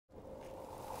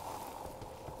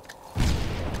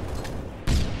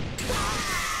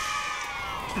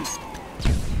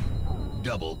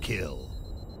Double kill.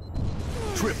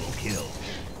 Triple kill.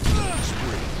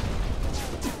 Spree.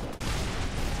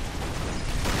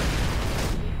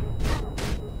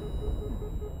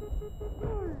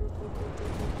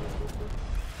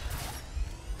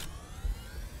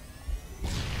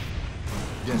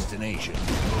 Destination.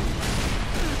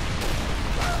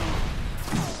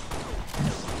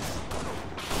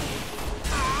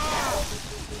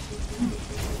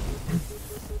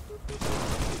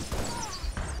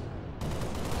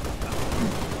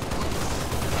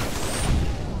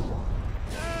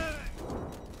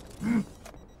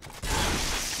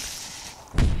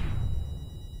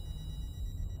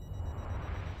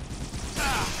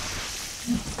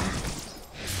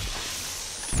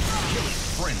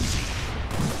 Frenzy.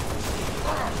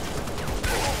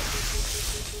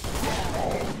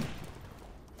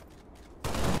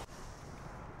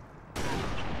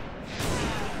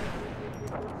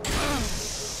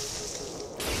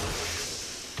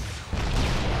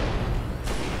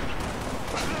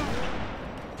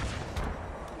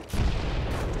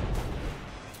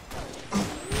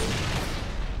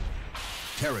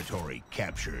 Territory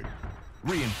captured.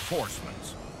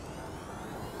 Reinforcements.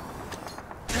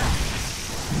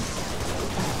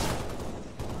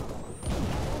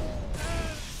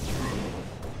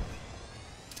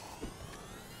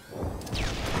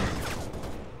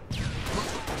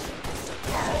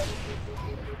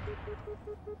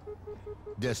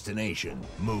 Destination,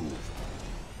 move.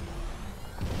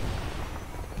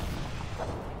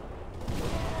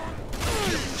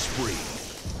 Killing spree.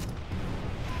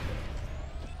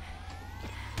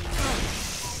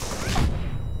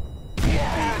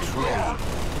 Betrayed.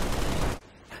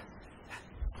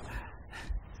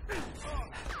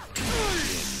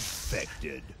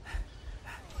 Infected.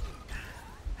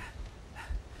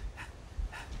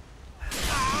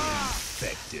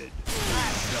 Infected.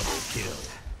 Double kill.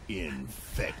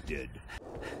 Infected.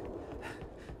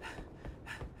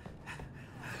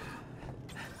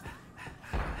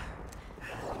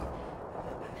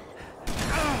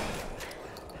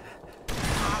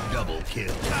 Double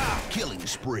kill. Killing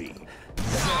spree.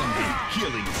 Zombie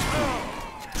killing spree.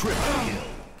 Triple kill.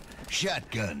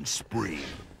 Shotgun spree.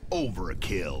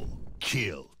 Overkill.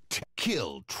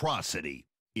 Kill-trocity.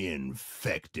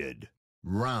 Infected.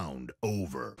 Round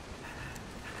over.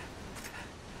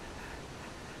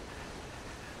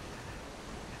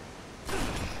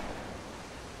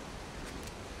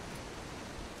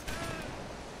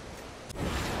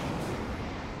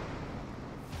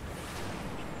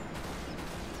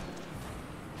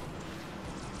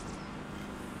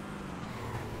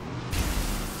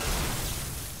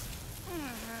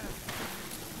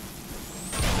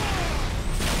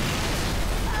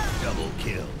 Double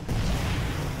kill.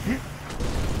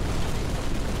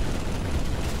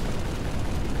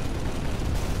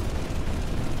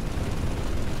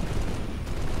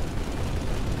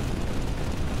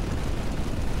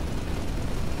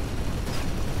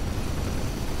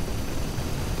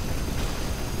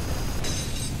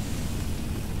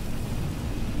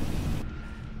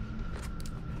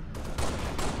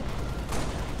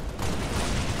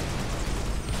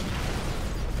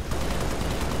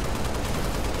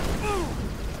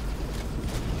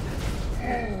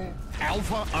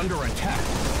 Alpha under attack.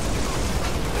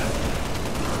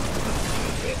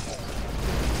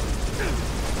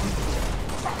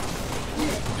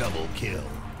 Double kill.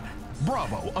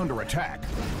 Bravo under attack.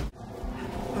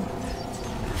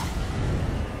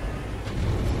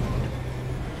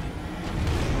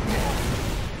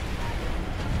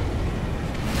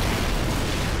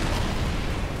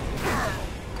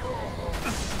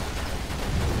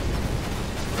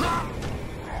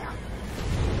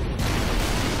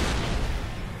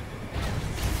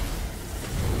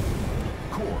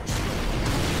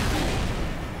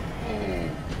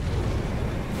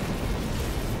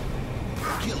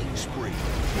 Killing spree.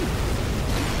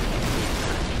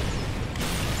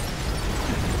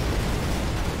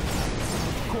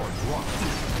 Core dropped.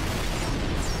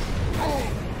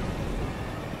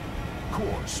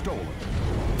 Core stolen.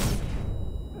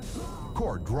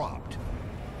 Core dropped.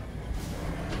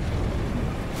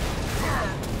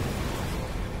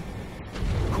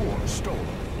 Core stolen.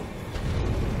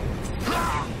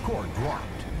 Core dropped.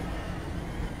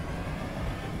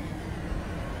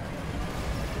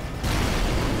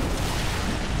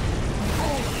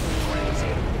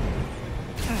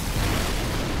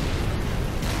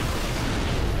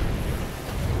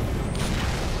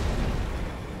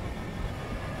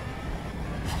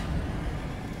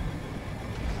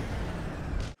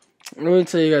 Let me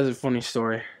tell you guys a funny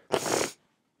story.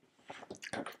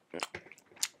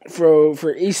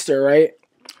 For Easter, right?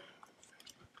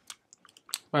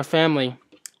 My family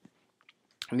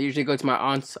I usually go to my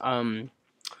aunt's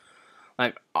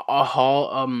like a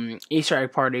hall Easter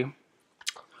egg party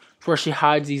where she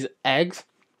hides these eggs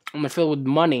and they're filled with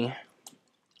money.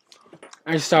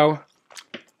 And so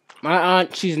my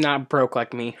aunt, she's not broke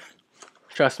like me.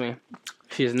 Trust me.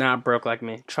 She is not broke like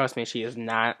me. Trust me, she is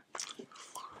not.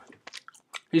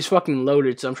 She's fucking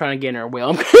loaded, so I'm trying to get in her will.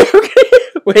 I'm kidding.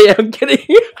 Wait, I'm kidding.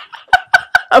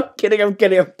 I'm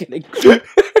kidding.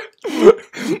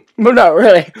 But not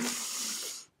really.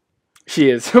 She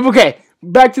is. Okay,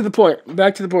 back to the point.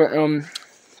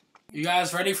 You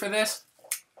guys ready for this?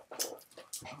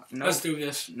 No. Let's do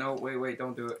this. No, wait,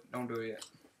 don't do it. Don't do it yet.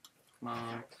 Come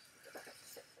on.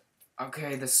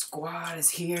 Okay, the squad is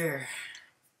here.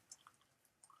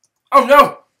 Oh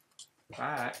no!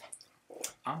 Bye.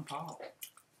 I'm Paul.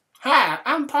 Hi,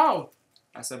 I'm Paul.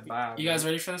 I said bye. You guys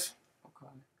ready for this? Okay.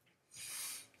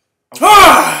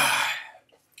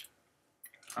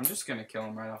 I'm just gonna kill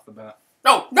him right off the bat.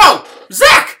 No,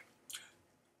 Zach!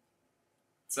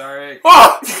 Sorry.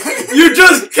 Oh, you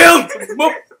just killed.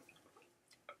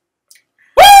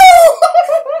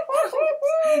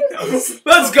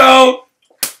 Let's go.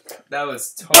 That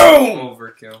was total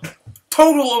overkill.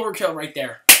 Total overkill right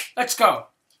there. Let's go.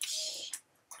 He's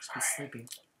sleeping.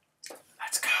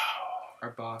 Let's go.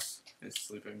 Our boss is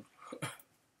sleeping.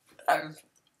 I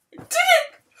did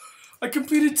it! I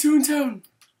completed Toontown.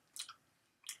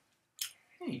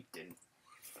 No, you didn't.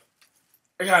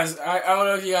 Guys, I don't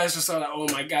know if you guys just saw that. Oh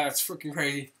my god, that's freaking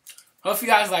crazy. Hope you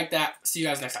guys like that. See you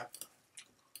guys next time.